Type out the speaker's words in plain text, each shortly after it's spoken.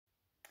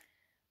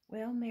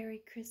Well,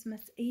 Merry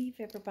Christmas Eve,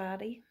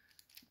 everybody.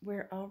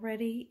 We're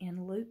already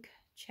in Luke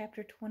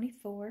chapter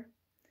 24.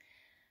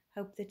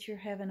 Hope that you're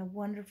having a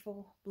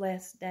wonderful,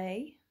 blessed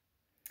day.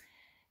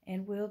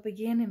 And we'll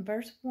begin in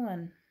verse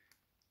 1.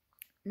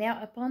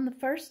 Now, upon the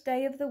first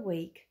day of the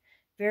week,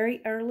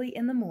 very early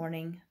in the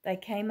morning, they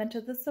came into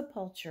the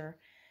sepulchre,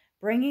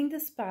 bringing the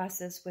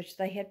spices which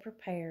they had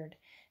prepared,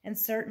 and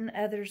certain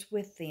others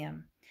with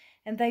them.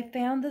 And they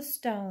found the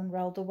stone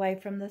rolled away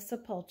from the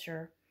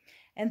sepulchre.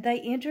 And they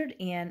entered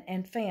in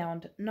and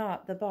found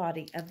not the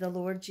body of the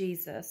Lord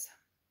Jesus.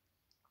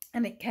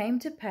 And it came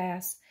to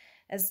pass,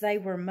 as they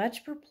were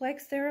much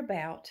perplexed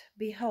thereabout,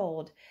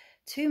 behold,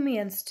 two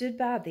men stood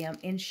by them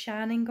in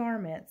shining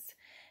garments.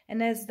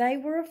 And as they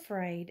were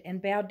afraid, and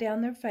bowed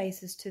down their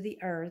faces to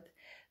the earth,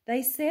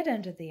 they said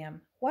unto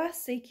them, Why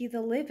seek ye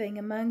the living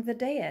among the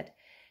dead?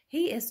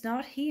 He is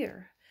not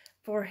here,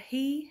 for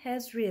he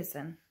has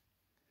risen.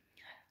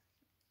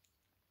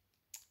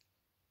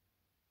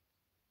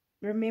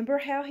 Remember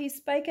how he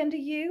spake unto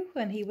you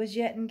when he was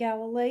yet in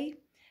Galilee,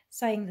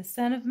 saying, The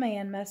Son of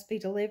Man must be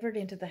delivered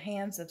into the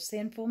hands of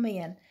sinful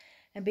men,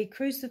 and be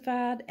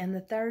crucified, and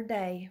the third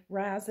day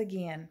rise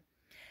again.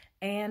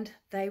 And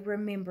they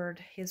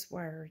remembered his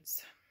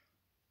words,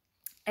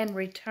 and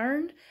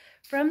returned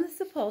from the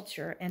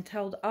sepulchre, and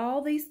told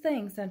all these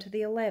things unto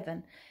the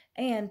 11,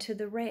 and to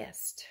the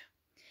rest.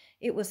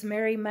 It was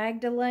Mary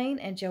Magdalene,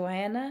 and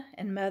Joanna,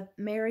 and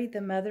Mary the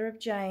mother of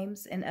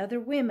James, and other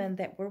women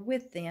that were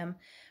with them,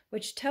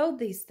 which told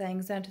these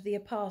things unto the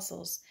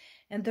apostles.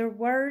 And their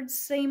words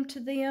seemed to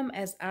them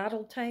as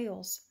idle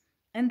tales,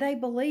 and they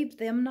believed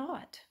them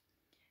not.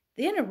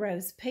 Then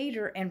arose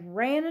Peter, and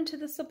ran into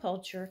the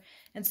sepulchre,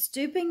 and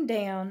stooping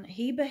down,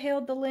 he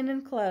beheld the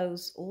linen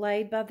clothes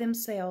laid by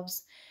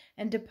themselves,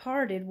 and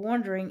departed,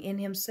 wondering in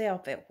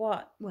himself at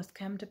what was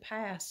come to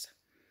pass.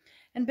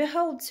 And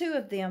behold, two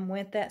of them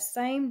went that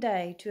same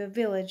day to a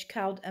village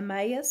called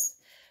Emmaus,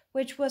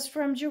 which was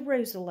from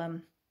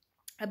Jerusalem,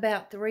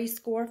 about 80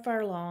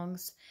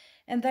 furlongs.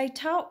 And they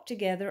talked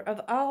together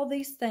of all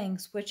these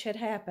things which had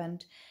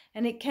happened.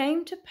 And it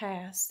came to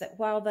pass that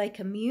while they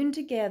communed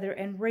together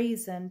and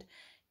reasoned,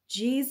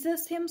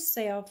 Jesus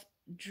himself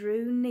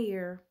drew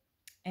near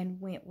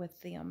and went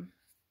with them.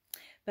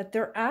 But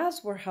their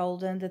eyes were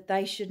holden that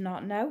they should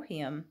not know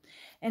him.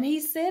 And he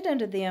said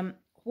unto them,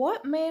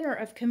 What manner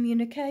of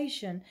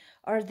communication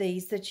are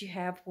these that you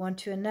have one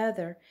to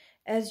another,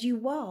 as you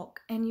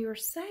walk and you're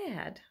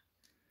sad?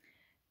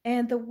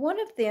 And the one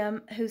of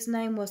them, whose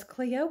name was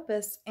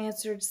Cleopas,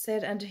 answered,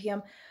 said unto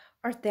him,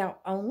 Art thou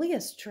only a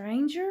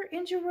stranger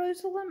in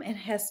Jerusalem, and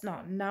hast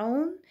not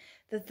known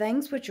the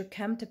things which are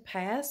come to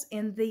pass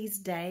in these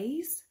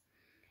days?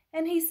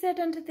 And he said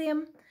unto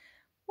them,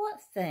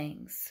 What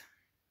things?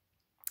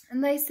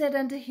 And they said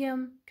unto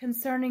him,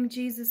 Concerning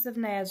Jesus of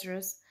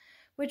Nazareth,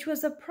 which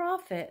was a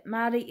prophet,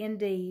 mighty in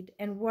deed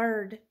and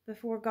word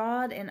before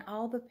God and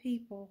all the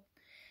people,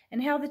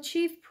 and how the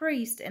chief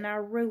priest and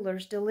our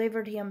rulers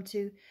delivered him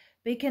to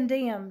be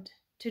condemned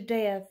to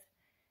death,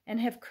 and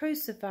have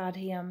crucified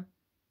him.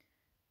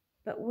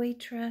 But we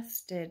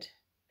trusted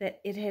that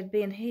it had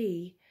been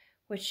he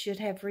which should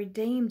have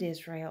redeemed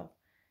Israel.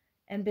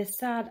 And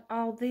beside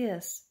all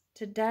this,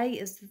 today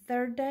is the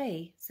third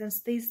day since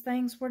these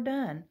things were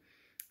done.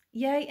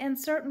 Yea, and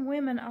certain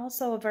women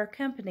also of our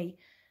company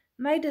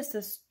made us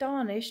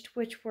astonished,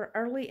 which were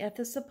early at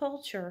the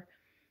sepulchre.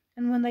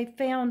 And when they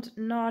found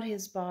not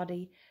his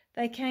body,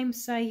 they came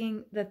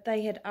saying that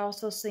they had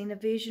also seen a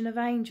vision of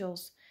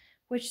angels,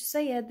 which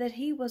said that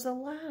he was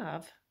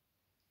alive.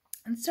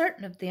 And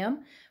certain of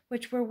them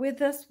which were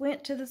with us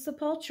went to the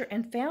sepulchre,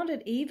 and found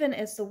it even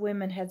as the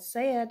women had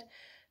said,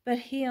 but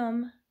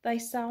him they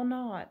saw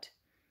not.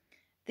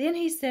 Then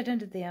he said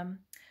unto them,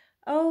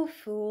 O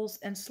fools,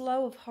 and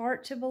slow of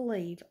heart to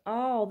believe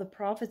all the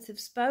prophets have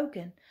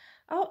spoken.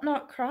 Ought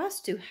not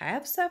Christ to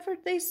have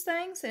suffered these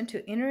things, and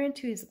to enter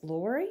into his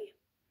glory?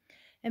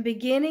 And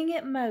beginning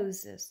at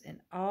Moses and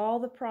all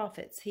the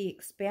prophets, he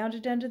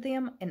expounded unto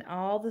them in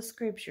all the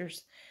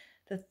scriptures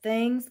the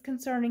things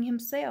concerning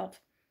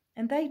himself.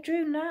 And they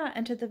drew nigh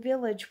unto the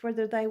village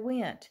whither they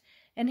went,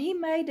 and he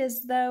made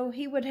as though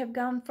he would have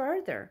gone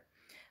further.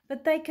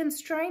 But they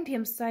constrained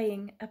him,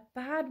 saying,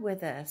 Abide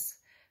with us,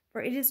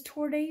 for it is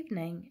toward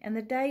evening, and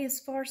the day is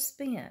far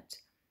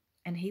spent.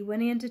 And he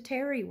went in to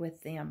tarry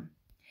with them.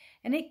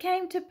 And it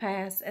came to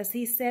pass, as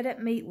he sat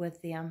at meat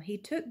with them, he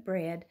took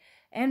bread,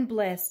 and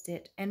blessed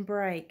it, and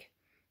brake,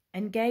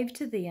 and gave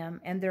to them,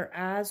 and their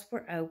eyes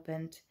were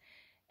opened.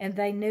 And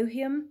they knew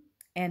him,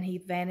 and he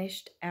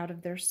vanished out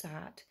of their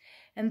sight.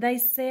 And they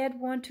said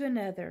one to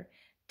another,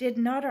 Did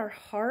not our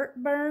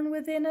heart burn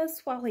within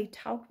us while he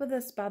talked with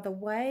us by the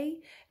way,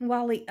 and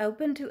while he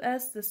opened to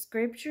us the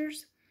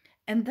scriptures?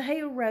 And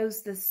they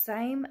arose the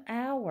same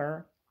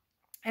hour,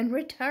 and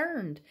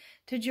returned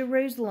to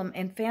Jerusalem,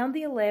 and found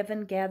the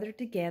 11 gathered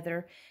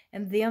together,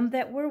 and them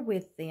that were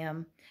with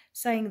them,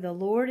 saying, The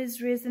Lord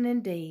is risen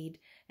indeed,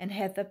 and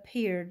hath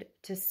appeared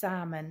to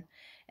Simon.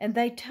 And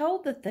they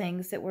told the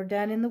things that were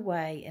done in the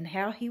way, and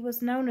how he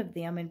was known of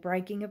them in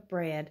breaking of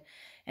bread.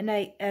 And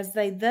as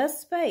they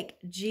thus spake,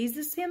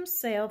 Jesus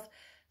himself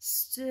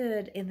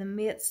stood in the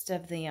midst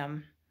of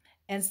them,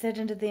 and said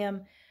unto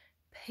them,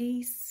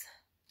 Peace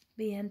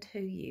be unto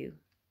you.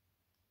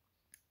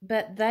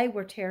 But they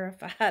were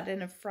terrified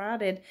and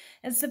affrighted,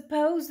 and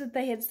supposed that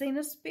they had seen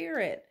a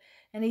spirit.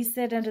 And he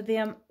said unto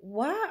them,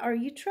 Why are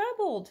you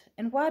troubled?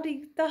 And why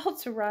do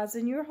thoughts arise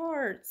in your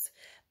hearts?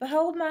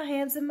 Behold my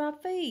hands and my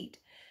feet,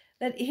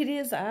 that it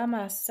is I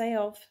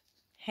myself.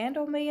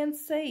 Handle me and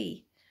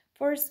see.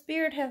 For a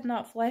spirit hath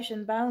not flesh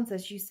and bones,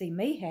 as you see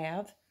me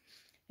have.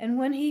 And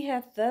when he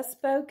hath thus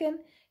spoken,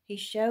 he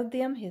showed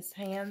them his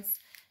hands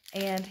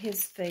and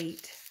his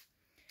feet.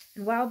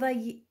 And while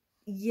they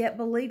yet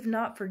believed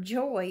not for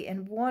joy,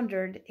 and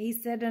wondered, he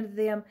said unto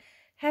them,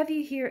 Have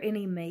you here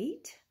any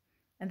meat?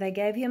 And they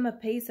gave him a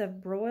piece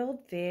of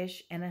broiled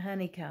fish and a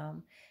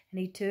honeycomb. And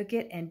he took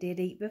it and did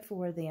eat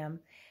before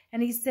them.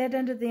 And he said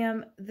unto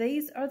them,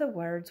 These are the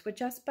words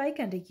which I spake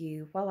unto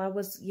you while I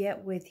was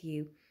yet with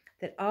you,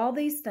 that all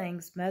these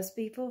things must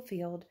be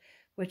fulfilled,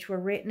 which were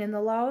written in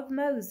the law of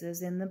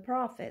Moses, in the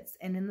prophets,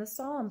 and in the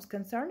Psalms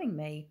concerning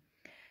me.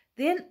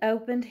 Then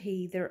opened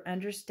he their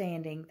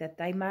understanding, that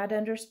they might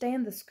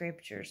understand the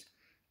Scriptures,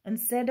 and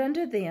said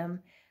unto them,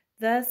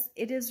 Thus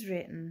it is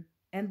written,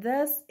 and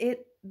thus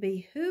it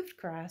behooved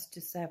Christ to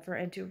suffer,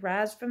 and to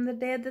rise from the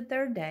dead the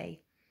third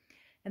day,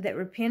 and that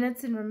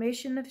repentance and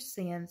remission of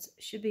sins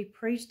should be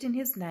preached in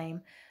his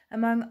name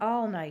among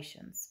all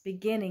nations,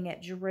 beginning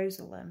at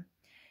Jerusalem.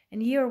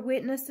 And ye are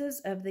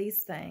witnesses of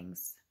these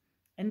things.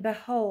 And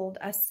behold,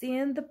 I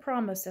send the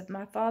promise of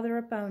my Father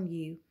upon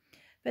you.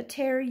 But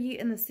tarry ye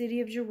in the city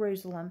of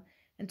Jerusalem,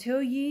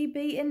 until ye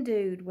be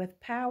endued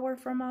with power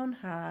from on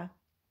high.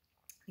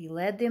 He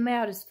led them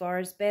out as far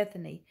as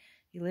Bethany.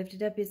 He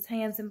lifted up his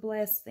hands and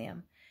blessed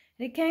them.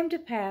 And it came to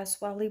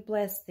pass, while he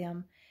blessed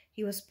them,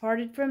 he was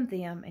parted from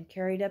them and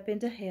carried up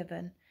into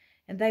heaven.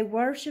 And they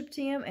worshipped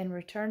him and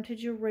returned to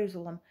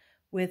Jerusalem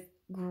with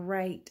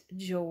great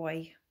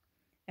joy,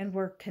 and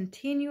were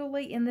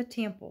continually in the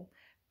temple,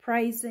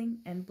 praising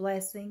and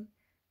blessing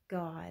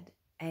God.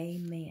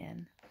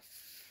 Amen.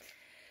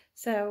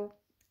 So,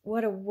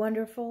 what a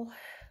wonderful,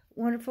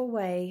 wonderful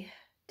way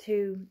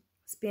to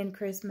spend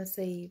Christmas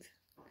Eve,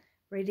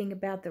 reading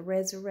about the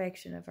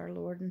resurrection of our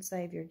Lord and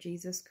Savior,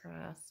 Jesus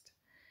Christ.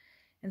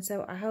 And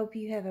so I hope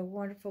you have a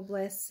wonderful,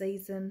 blessed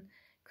season,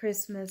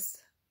 Christmas,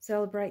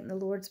 celebrating the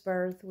Lord's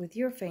birth with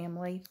your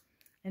family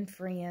and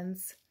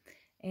friends,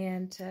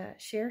 and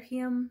share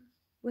him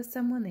with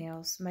someone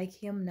else, make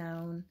him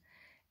known,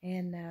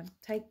 and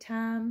take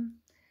time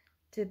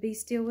to be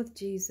still with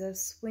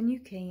Jesus when you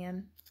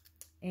can,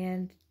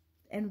 and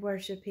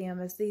worship him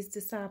as these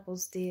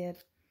disciples did.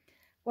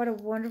 What a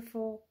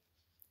wonderful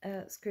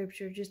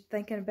scripture, just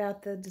thinking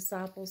about the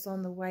disciples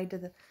on the way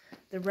to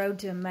the road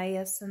to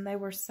Emmaus, and they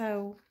were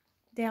so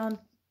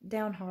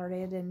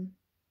downhearted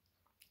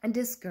and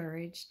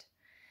discouraged.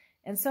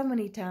 And so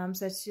many times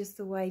that's just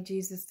the way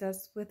Jesus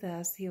does with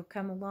us. He'll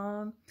come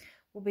along,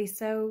 we'll be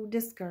so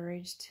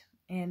discouraged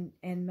and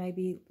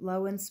maybe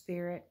low in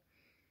spirit,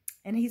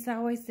 and he's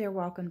always there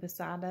walking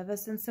beside of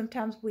us. And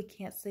sometimes we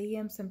can't see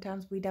him,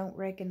 sometimes we don't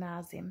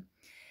recognize him.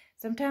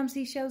 Sometimes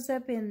he shows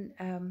up in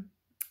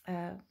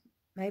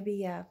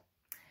maybe a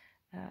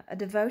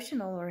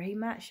devotional, or he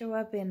might show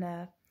up in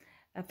a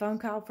phone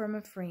call from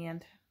a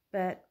friend.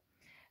 But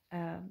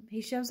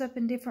he shows up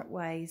in different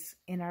ways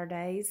in our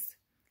days.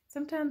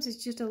 Sometimes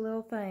it's just a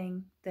little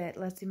thing that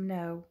lets him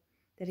know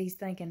that he's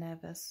thinking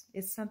of us.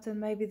 It's something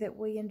maybe that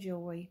we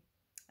enjoy,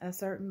 a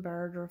certain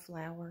bird or a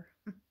flower.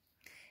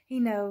 He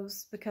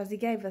knows, because he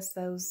gave us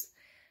those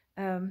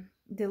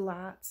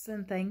delights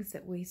and things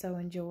that we so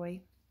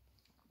enjoy.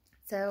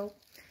 So,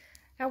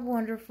 how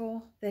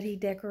wonderful that he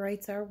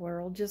decorates our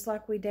world, just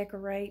like we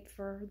decorate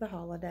for the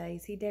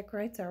holidays. He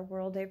decorates our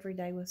world every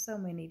day with so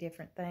many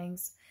different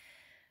things.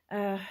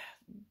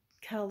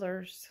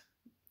 Colors,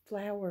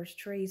 flowers,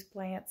 trees,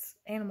 plants,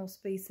 animal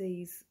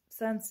species,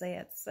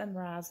 sunsets,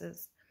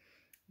 sunrises,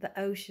 the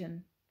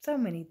ocean, so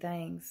many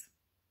things,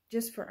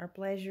 just for our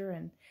pleasure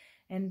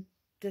and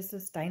to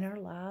sustain our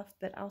life,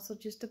 but also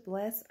just to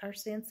bless our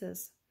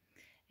senses.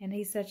 And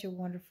he's such a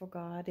wonderful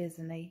God,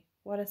 isn't he?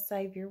 What a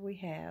Savior we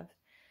have.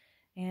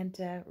 And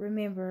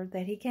remember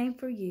that he came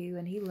for you,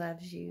 and he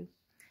loves you.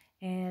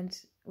 And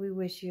we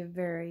wish you a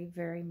very,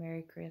 very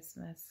Merry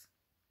Christmas.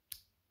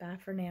 Bye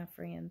for now,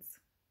 friends.